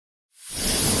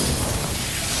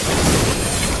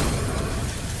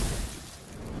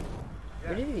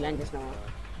land just now?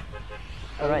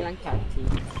 Alright. Land captain.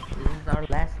 This is our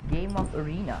last game of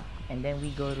arena, and then we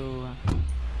go to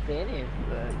Creative.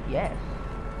 yes.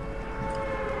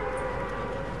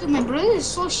 Dude, my brother is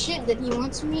so shit that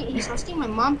he's asking my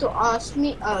mom to ask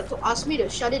me to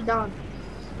shut it down.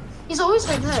 He's always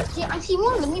like that. He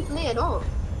won't let me play at all.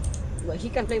 But he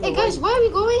can play. Hey guys, where are we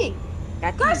going?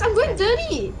 Guys, I'm going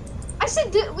dirty. I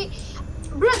said bro,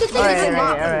 the thing is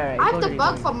I have the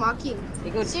bug for marking.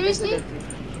 Seriously?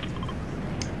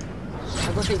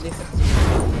 I'll go take this.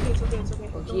 It's okay.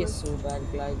 Oh, he is so bad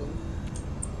gliding.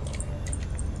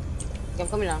 I'm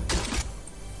coming now.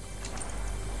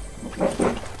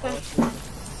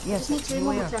 Yes. Just need 3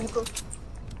 more mechanical.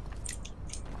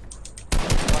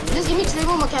 Just give me 3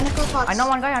 more mechanical parts. I know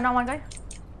one guy.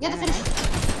 Get the finish.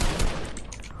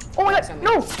 Oh my god,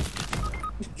 no!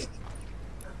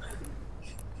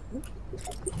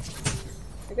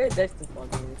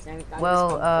 Well,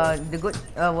 the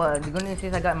good news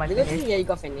is I got my finish. Yeah, you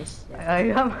got finished. Yeah. I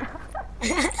am.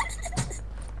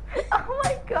 Oh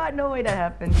my god, no way that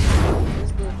happened.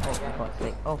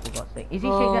 Oh, for God's sake. Is he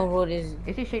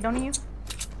is he shake down on you?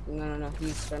 No,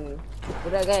 he's running.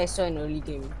 But that guy I saw in early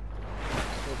game.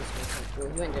 Oh,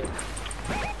 he went there.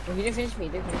 Oh, he didn't finish me,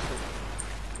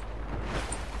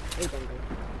 Wait,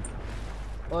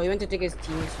 oh, he went to take his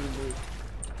team's reboot.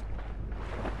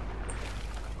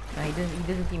 No, he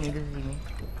doesn't see me.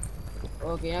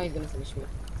 Okay, now he's gonna finish me.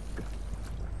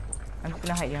 I'm just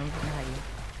gonna hide you.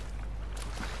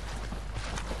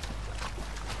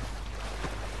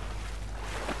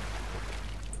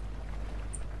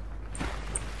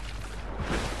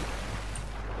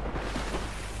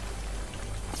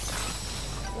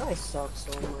 I suck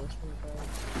so much, my god.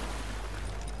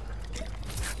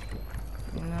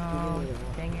 No,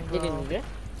 dang it, bro. You didn't need it?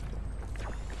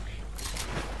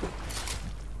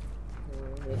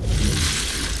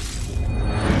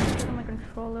 My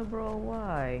controller, bro,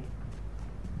 why?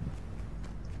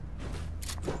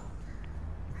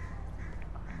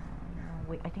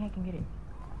 Wait, I think I can get it.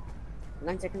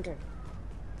 9 seconds.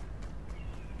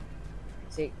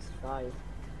 6, 5,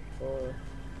 4,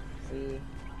 3,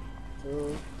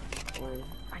 2, 1.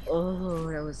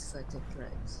 Oh, that was such a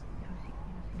threat.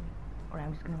 Alright,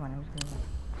 I'm just gonna run.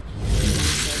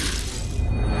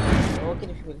 Oh, okay,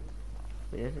 if you will.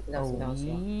 Wait, is it? That was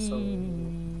so...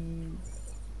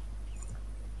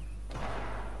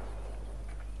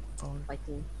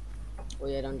 Fighting. Oh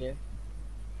yeah, down there.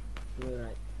 You're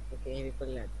right. Okay, heavy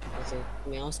pull that. That's it. I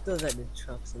mean, I'm still at the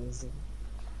trucks and this.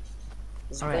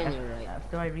 Alright, right.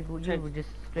 after I reboot you, we'll just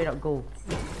straight up go.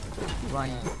 Run.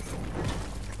 Yeah.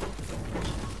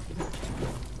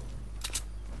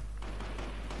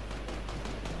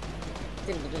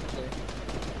 Didn't get there.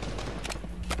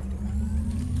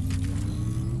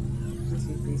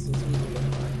 Please.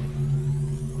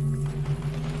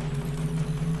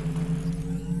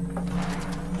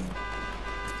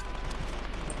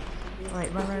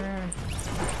 Alright, run.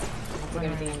 Take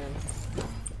everything in them.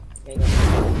 Okay,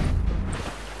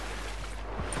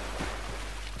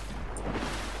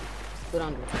 go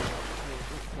down.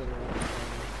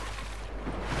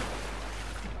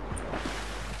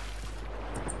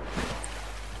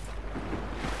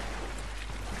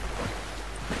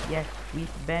 Yes, we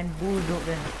bamboozled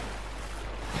them.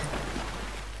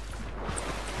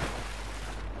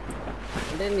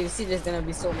 And then you see there's gonna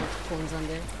be so much cones on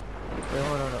there. Wait,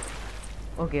 hold on.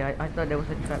 Okay, I thought there was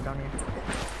a trap down here.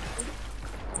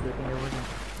 Good thing there wasn't.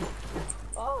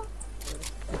 Oh!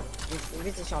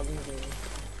 This is a shotgun game.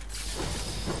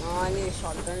 Oh, I need a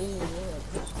shotgun.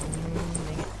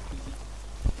 Dang it.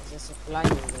 It's just a flying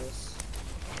this.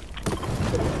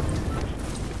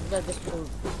 That just pulled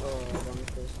wrong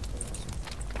place.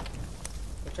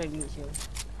 I'll try to meet you.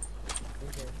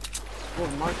 Okay. Oh,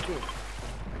 mark it.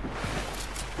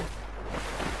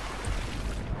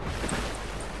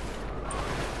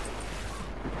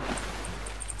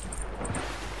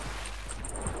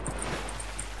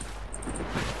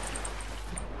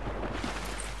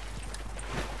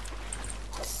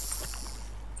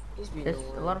 There's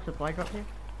a lot of supply drops here.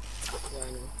 Yeah,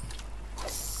 I know.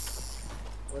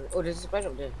 Oh, there's a supply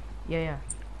drop there. Yeah.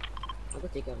 I'll go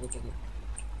take it.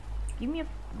 Give me a...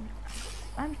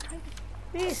 I'm trying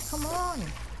to fish, come on!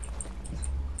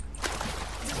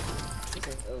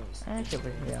 Sure,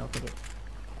 yeah, I'll take it.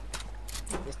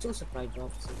 There's 2 supply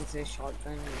drops. If it's a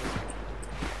shotgun...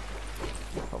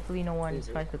 Hopefully no one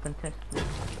tries to contest this.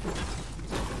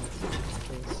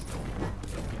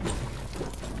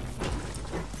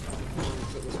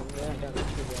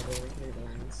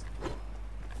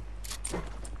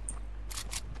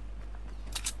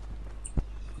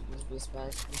 Please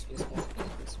pass. Please pass.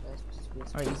 Please pass.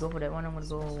 Please Alright, you pass. go for that one. I'm gonna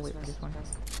go wait for this one.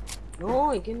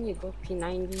 No, give me a go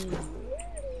P90.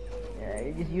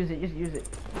 Yeah, just use it. Just use it.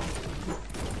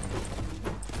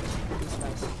 Please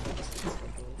pass.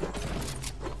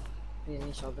 Please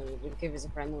need shotgun. Okay, if it's a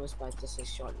primary spot, just a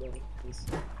shotgun, please.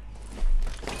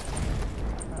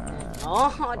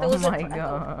 Oh, that was my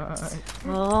god.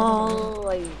 Oh,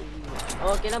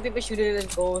 okay, now people shooting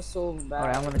it go so bad.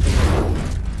 Alright, I'm gonna take it.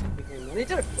 We can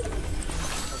monitor.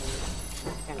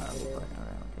 Alright, I'll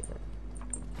take it.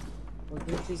 Well, can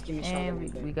you please give me shotgun?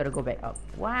 And we gotta go back up.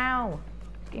 Wow!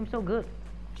 This game's so good.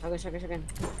 Shotgun. Shotgun.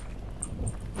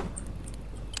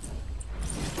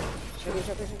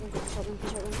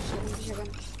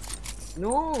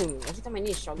 No! Every time I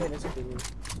need a shotgun, that's okay.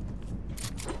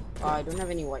 Oh, I don't have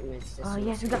any white meds. Oh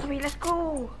yes, we got 3. Let's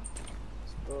go!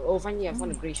 Oh, finally I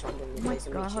found a grey shotgun. Oh my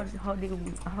god, how did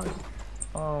we...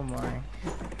 Oh my.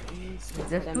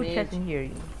 There's 2 chests in here.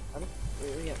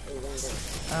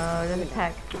 There's a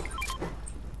pack.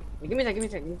 Give me that.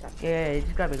 Yeah,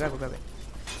 just grab it. I'm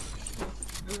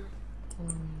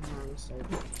sorry.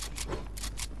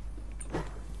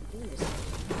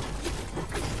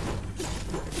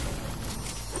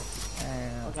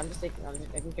 Okay, I'm just taking. I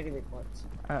can carry big pots.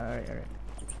 Alright.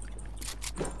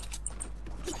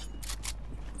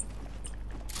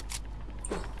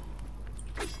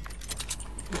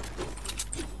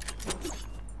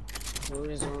 Where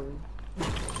is on?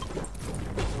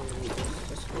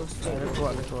 Just go straight. Let's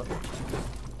go up.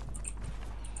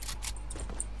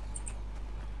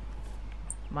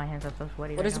 My hands are so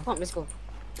sweaty. What right is the now. pump? Let's go.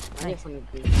 I need from the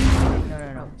green.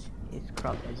 No. It's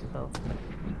cropped as well.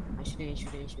 I shouldn't.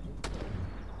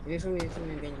 Wait for me,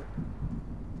 behind you.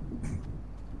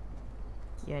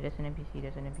 Yeah, there's an NPC.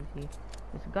 There's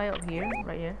a guy up here,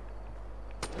 right here.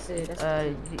 That's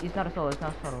It's not a solo. It's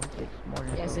more than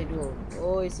a yes, solo. I do.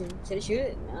 Oh, is he? Should I shoot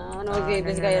it? No, okay,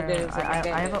 this guy up there.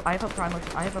 I have a prime AR.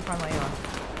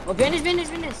 Oh, behind us.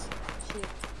 Shit.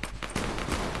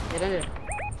 Yeah, down there.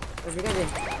 Where's the guy there?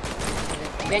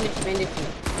 Behind it.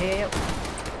 Yeah.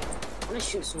 I'm gonna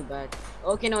shoot so bad.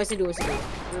 Okay, no, I said do.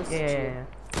 Yeah.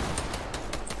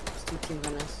 There's 2 teams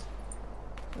on us.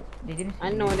 They didn't see I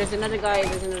know, there's another guy,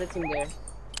 there's another team there.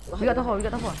 We got the hole.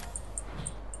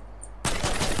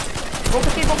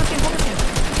 Focus in.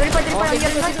 35. Okay, Yeah,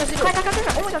 let's go.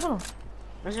 Oh my god, solo.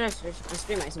 Let's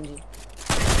spray my SMG.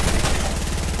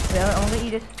 Yeah, I'm gonna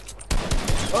eat it.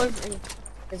 Oh,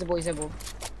 there's a boy.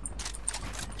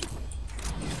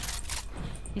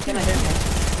 He's Get in my there. gun.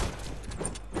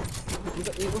 You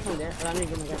go from there. I'm gonna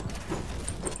get my gun.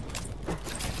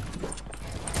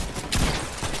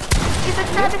 It's a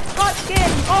Travis Scott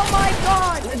skin! Oh my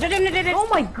god! Did it. Oh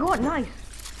my god, nice!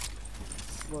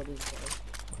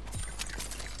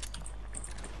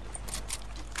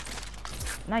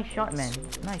 Nice shot, man.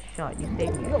 Nice shot. You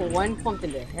saved You me. got 1 pump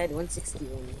in the head,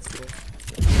 161.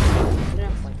 I don't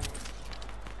have like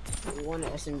I want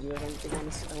an SMG or something.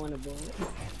 I want a bullet.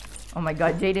 Oh my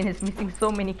god, Jaden is missing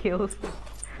so many kills.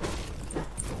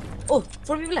 Oh,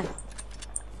 4 people left.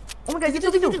 Oh my god, you do.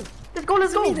 Let's go.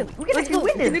 We can actually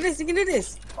win this. You can do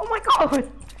this. Oh my god!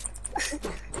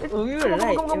 Oh, we were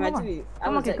right. Come on.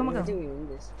 Imagine we win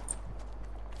this.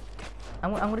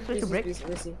 I'm gonna switch to break. Please, let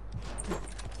me see.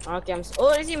 Okay, oh,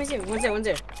 I see him. One's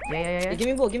there. Yeah. Hey, give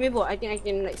me bow. I think I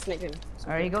can like snipe him.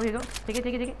 Alright, here you go. Take it.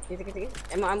 Take it.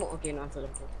 I'm okay, no, I'm full.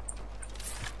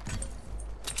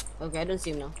 Okay, I don't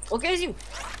see him now. Okay, I see him.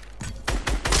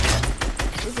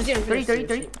 30.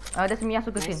 That's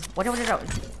Miyasuka skin. Nice. Watch out.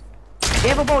 They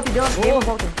have a bow too, They have a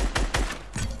bow too.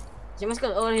 She must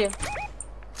go over here.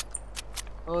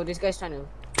 Oh, this guy's trying to.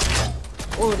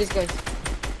 Oh, this guy.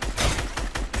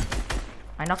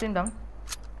 I knocked him down.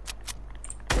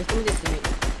 Let's do this teammate.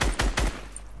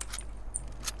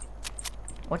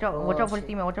 Watch out for his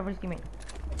teammate.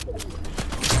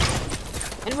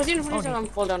 And for you, I'm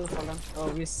fall down. Oh,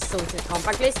 we're so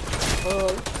compact place. Oh,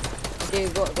 okay,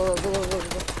 go.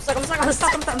 Stuck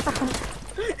him.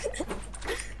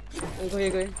 Go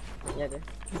here. Yeah, there.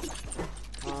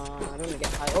 I don't want to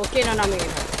get high. Okay, no, I'm gonna get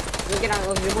high. We'll get out.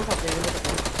 Okay, we're both up there.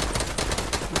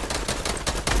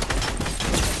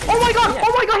 Oh my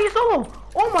god, he's solo!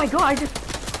 Oh my god, I just...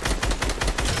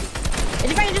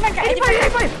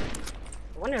 85!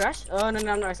 Wanna rush? Oh, no,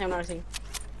 I'm not rushing.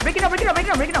 Break it up!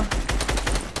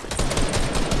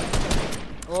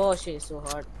 Oh shit, it's so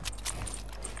hard.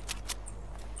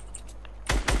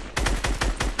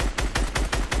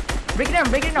 Break it down!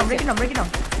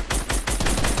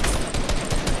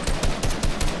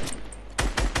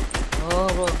 Oh,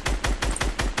 bro.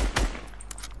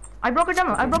 I broke it down!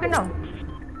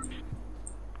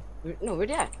 No, where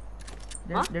they at?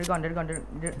 They're gone.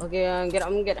 Okay, get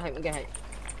height.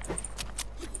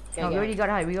 No, we already got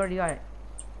high.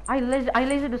 I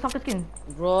lasered the soccer skin.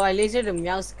 Bro, I lasered the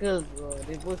meow skill, bro.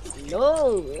 They both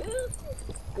low.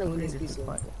 No, Put in this this piece.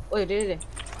 spot. Oh, you did it.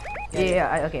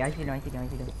 Yeah. Okay, I see them.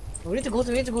 We need to go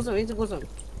some.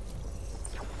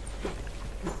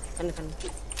 Tunnel.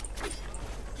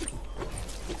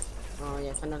 Oh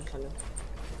yeah, tunnel.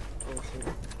 Oh shit.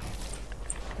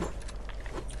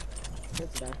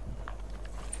 Let's die.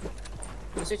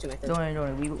 You switch your method. Don't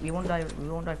worry. We won't die. We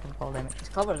won't die from fall damage. It's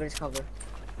cover.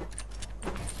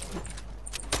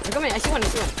 Come here, I see one.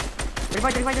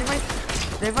 Revive, another revive.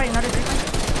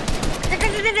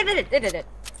 Dead.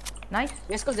 Nice.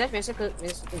 Meskill dead.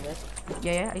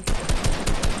 Yeah, I see.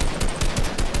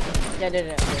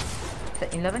 Dead.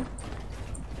 Set 11.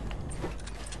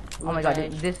 Oh my god,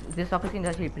 this soccer skin is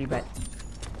actually pretty bad.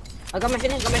 I got my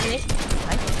finish.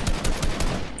 Nice.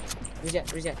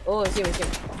 Reject. Oh, I see him.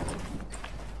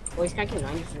 Oh, he's cranking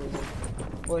 90 for reason.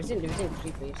 Oh, it's in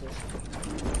 3 places.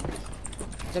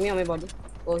 Zombie on my body.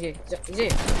 Oh, okay. Is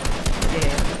it?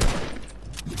 Yeah.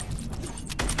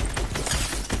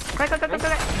 Crack.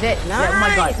 Dead.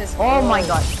 Nice. Oh my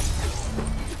god.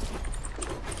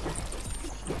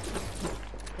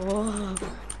 Oh,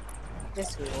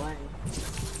 just one.